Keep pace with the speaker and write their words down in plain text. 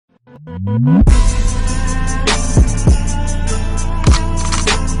What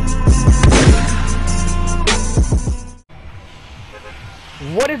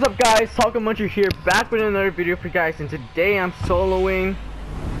is up, guys? Taco Muncher here, back with another video for you guys, and today I'm soloing.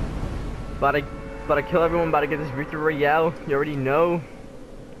 About to kill everyone, about to get this victory royale. You already know.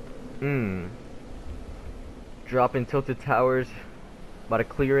 Dropping tilted towers. About to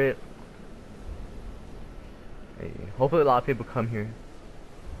clear it. Hey, hopefully a lot of people come here.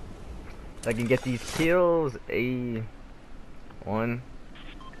 So I can get these kills. One.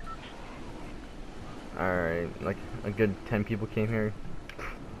 Alright, like a good 10 people came here.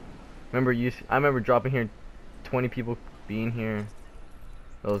 I remember dropping here, 20 people being here.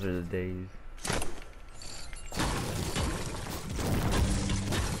 Those are the days.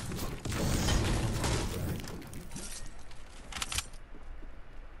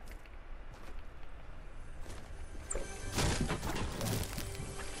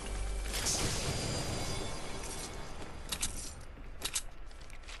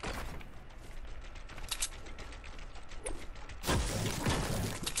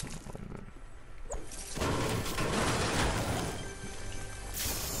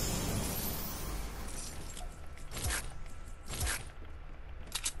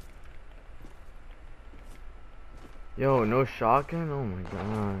 Yo, no shotgun? Oh my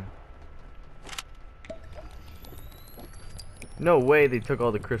god. No way they took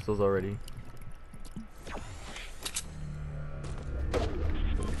all the crystals already.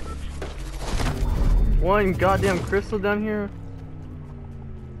 One goddamn crystal down here?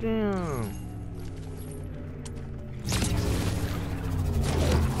 Damn.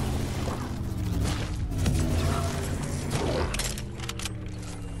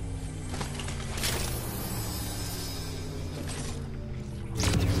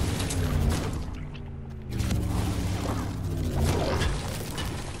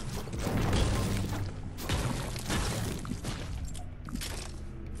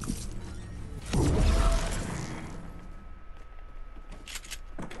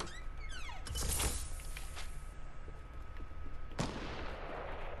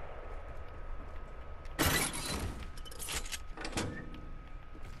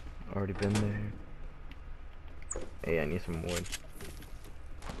 Already been there. Hey, I need some wood.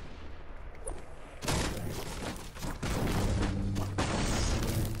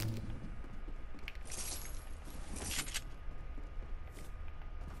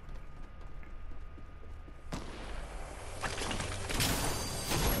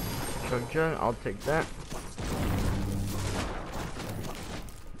 Shotgun, I'll take that.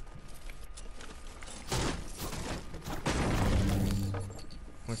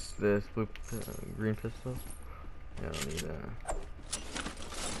 What's this? Blue, green pistol? Yeah, I don't need that.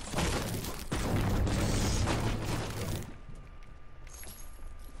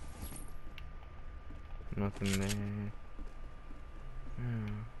 Nothing there.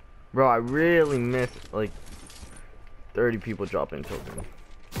 Bro, I really missed like 30 people dropping children.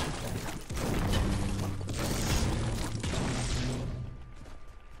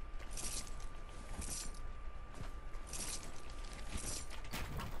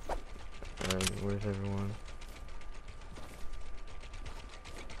 Where's everyone?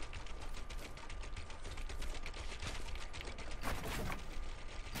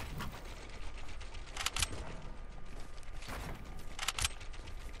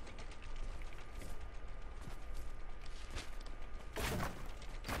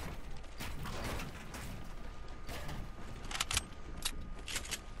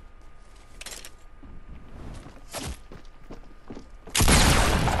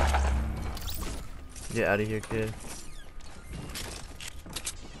 Get out of here, kid.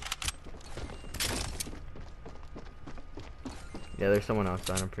 Yeah, there's someone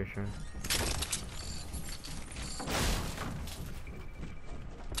outside, I'm pretty sure.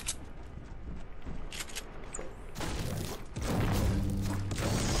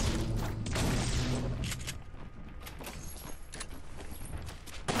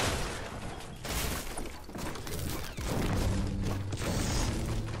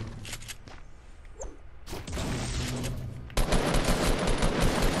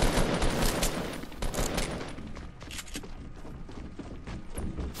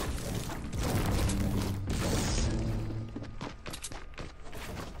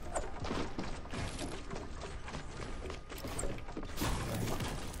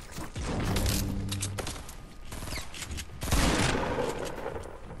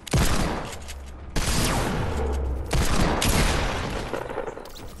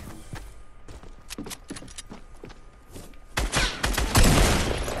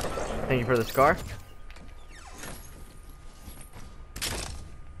 Thank you for the scar.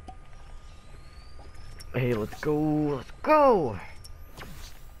 Hey, let's go. Let's go.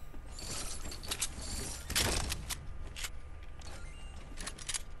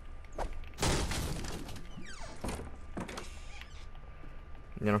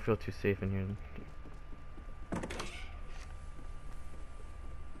 I don't feel too safe in here.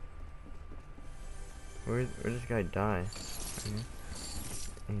 Where does this guy die?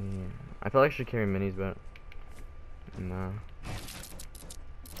 And I feel like I should carry minis, but nah.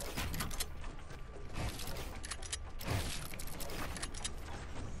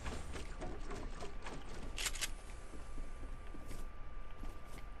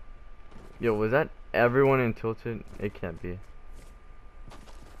 Yo, was that everyone in Tilted? It can't be.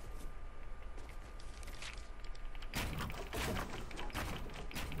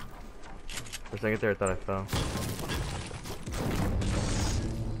 For a second there, I thought I fell.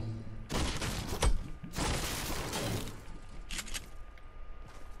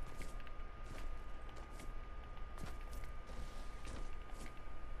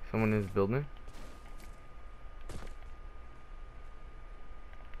 Someone is building.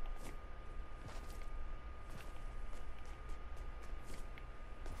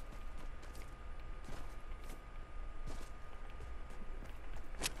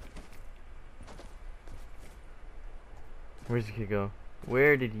 Where's the kid go?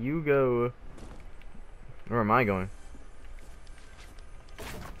 Where did you go? Where am I going?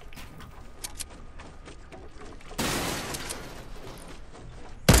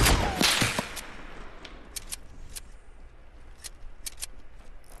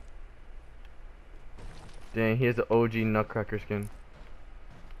 Dang, he has the OG Nutcracker skin.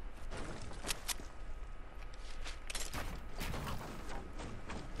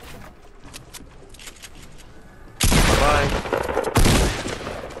 Bye.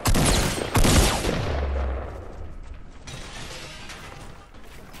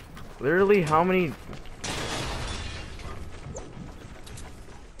 Literally, how many?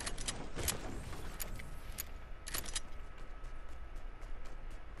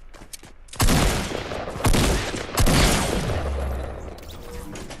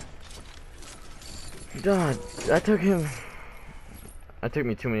 God, that took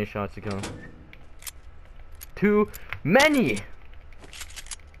me too many shots to kill him. Too many!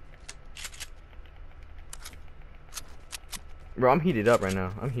 Bro, I'm heated up right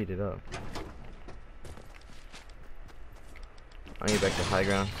now. I'm heated up. I need back to high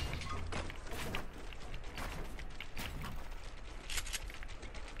ground.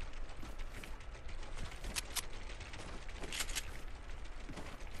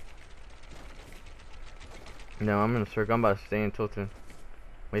 No, I'm in a circle. I'm about to stay in Tilted.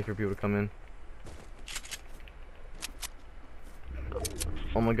 Wait for people to come in.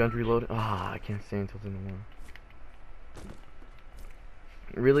 Oh, my gun's reloaded. Ah, I can't stay in Tilted no more.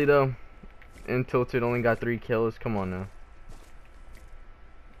 Really though? In Tilted only got 3 kills. Come on now.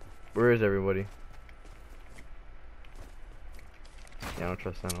 Where is everybody? Yeah, I don't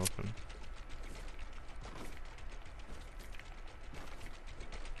trust that open.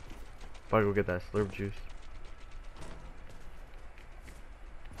 Probably go get that slurp juice.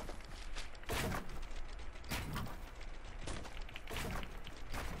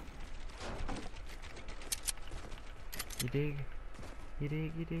 You dig? You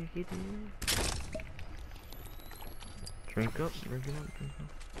dig, you dig, you dig. Drink up, drink it up, drink up.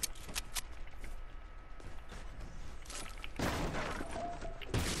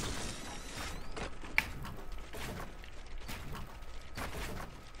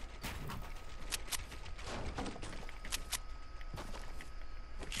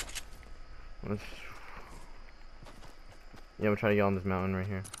 Let's... Yeah, I'm trying to get on this mountain right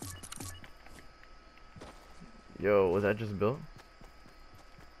here. Yo, was that just built?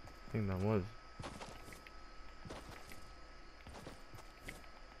 I think that was.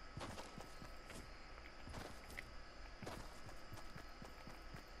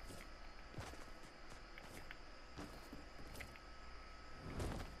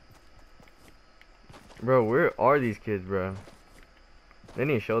 Bro, where are these kids, bro? They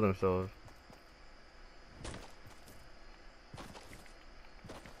need to show themselves.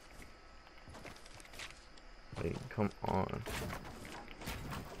 Like, come on.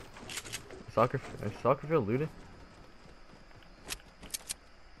 Is soccer field looted?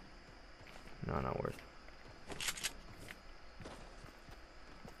 No, not worth.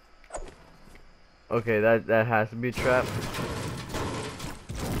 Okay, that has to be a trap.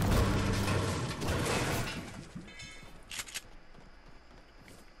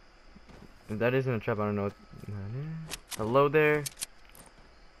 If that isn't a trap, I don't know what that is. Hello there.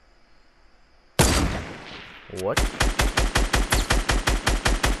 What?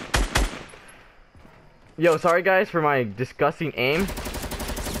 Yo, sorry guys for my disgusting aim.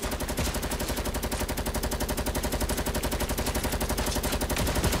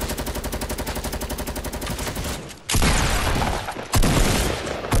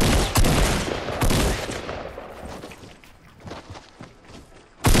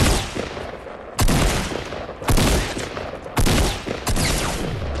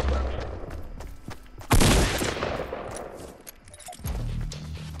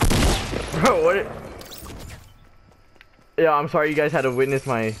 Bro, what? Yeah, I'm sorry you guys had to witness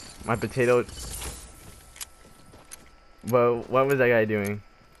my potato. But what was that guy doing?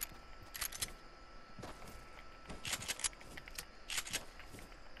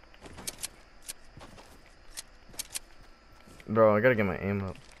 Bro, I gotta get my aim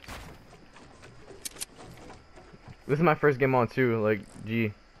up. This is my first game on too, like,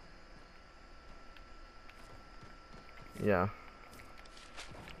 G. Yeah.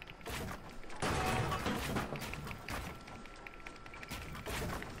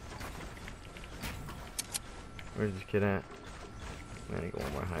 Where's this kid at? I'm gonna go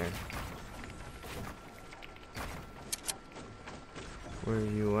one more higher. Where are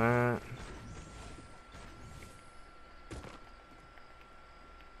you at?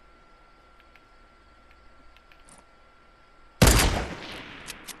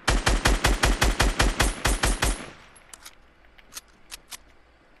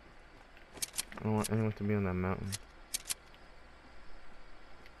 I don't want anyone to be on that mountain.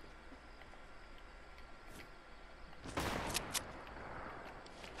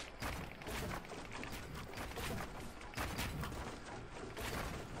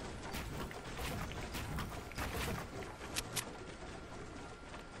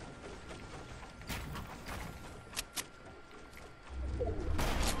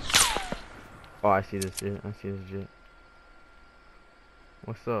 Oh, I see this shit. I see this shit.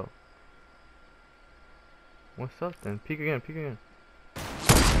 What's up? What's up then? Peek again, peek again.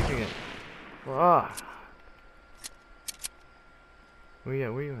 Peek again. Ah. Where you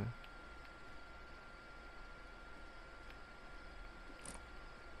at? Where you at?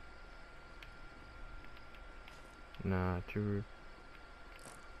 Nah, too rude.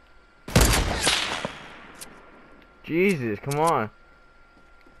 Jesus, come on.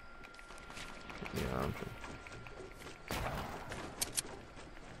 Yeah, I'm sure.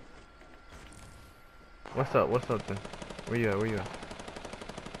 What's up? What's up then? Where you at? Where you at?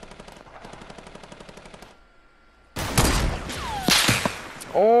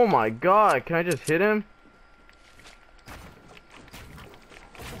 Oh my god, can I just hit him?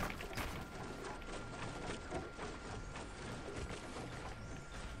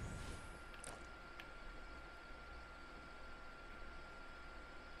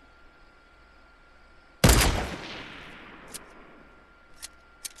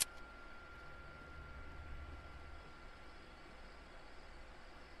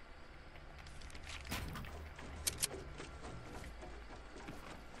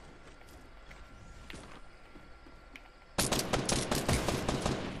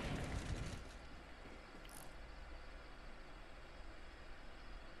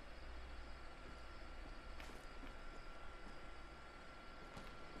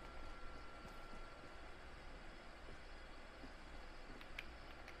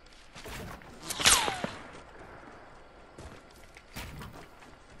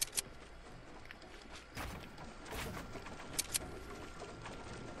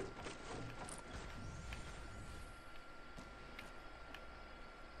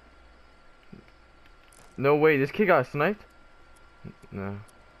 No way, this kid got sniped? No.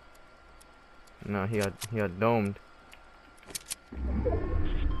 No, he got domed.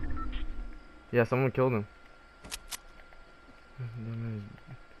 Yeah, someone killed him.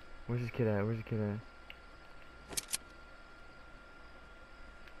 Where's this kid at? Where's the kid at?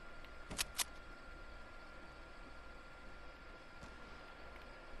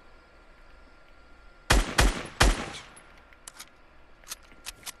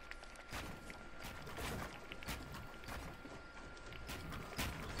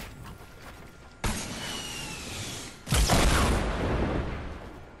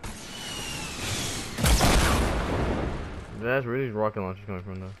 That's where these rocket launchers coming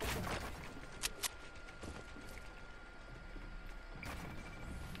from though.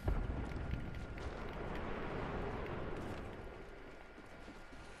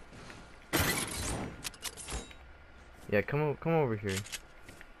 Yeah, come over here.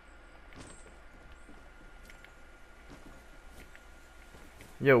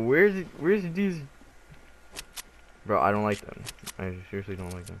 Yo, where's these? Bro, I don't like them. I seriously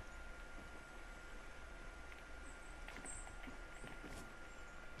don't like them.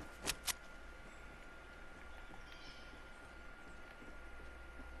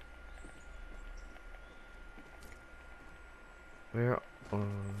 Where? Oh.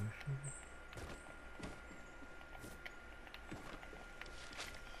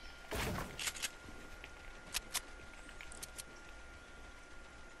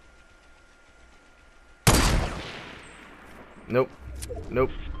 Nope. Nope.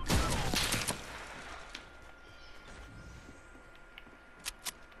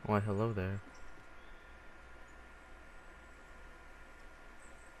 Why, hello there.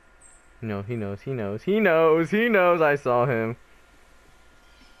 No, he knows, he knows, he knows, he knows I saw him.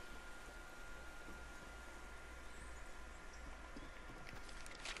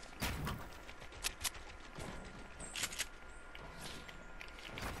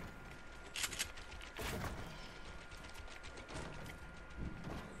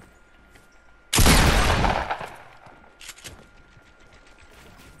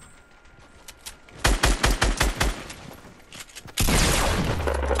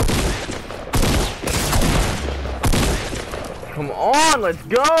 Come on, let's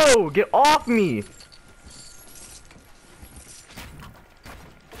go! Get off me!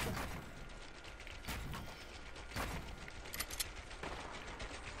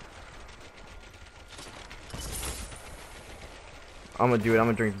 I'm gonna do it. I'm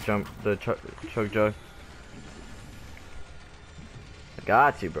gonna drink the chug jug. I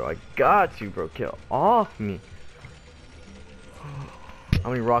got you, bro. I got you, bro. Get off me. How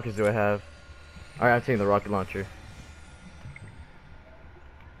many rockets do I have? Alright, I'm taking the rocket launcher.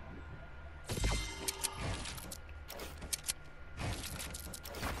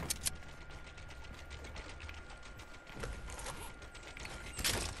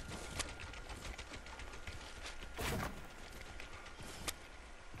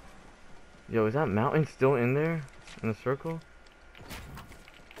 Yo, is that mountain still in there? In the circle?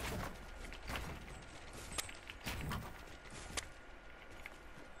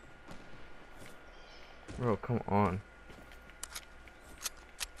 Bro, come on.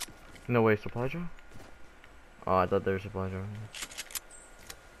 No way, supply drop? Oh, I thought there was supply drop.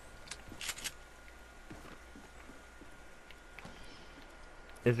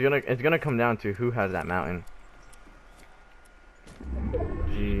 It's gonna come down to who has that mountain.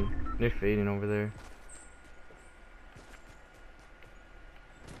 Gee, they're fading over there.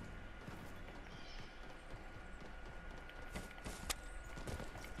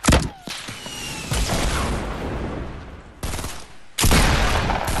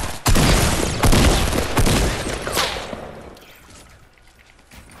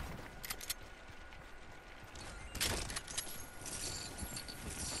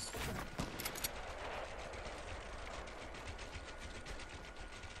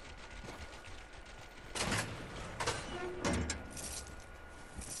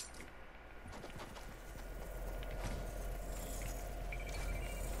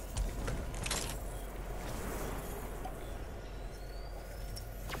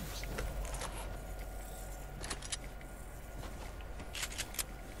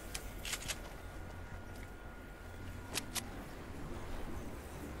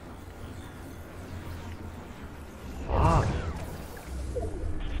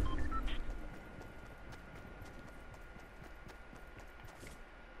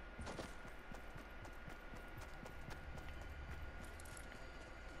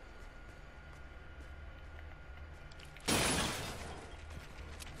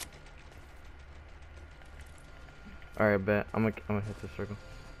 Alright, bet. I'm gonna hit the circle.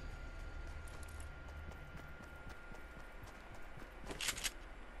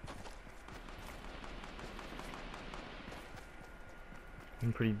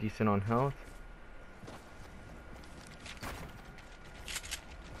 I'm pretty decent on health.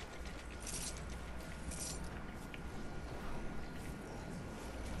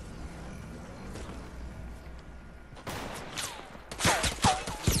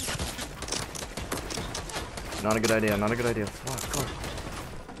 Not a good idea, not a good idea. Fuck, go.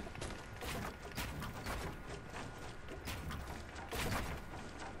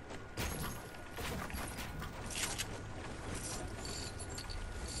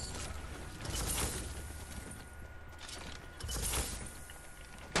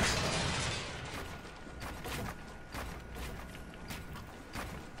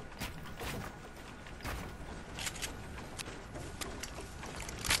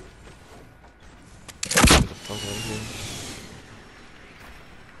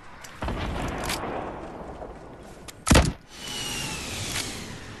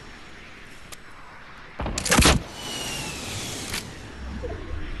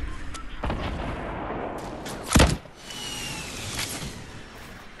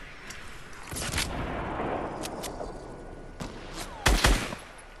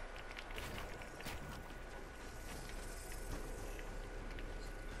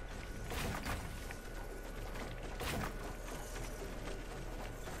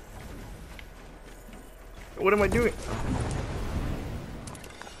 What am I doing?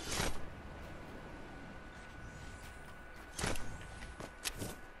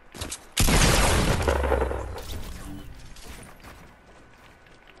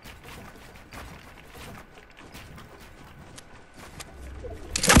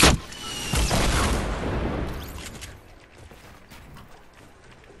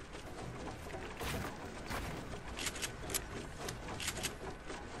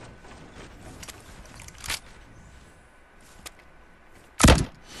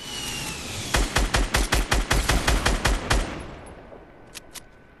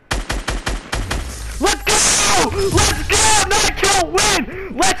 Let's go! Not kill,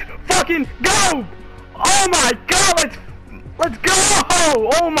 win! Let's fucking go! Oh my god, let's go!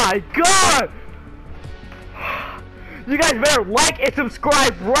 Oh my god! You guys better like and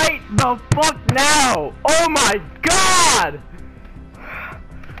subscribe right the fuck now! Oh my god!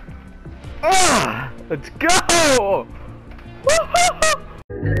 Let's go! Woo-hoo-hoo!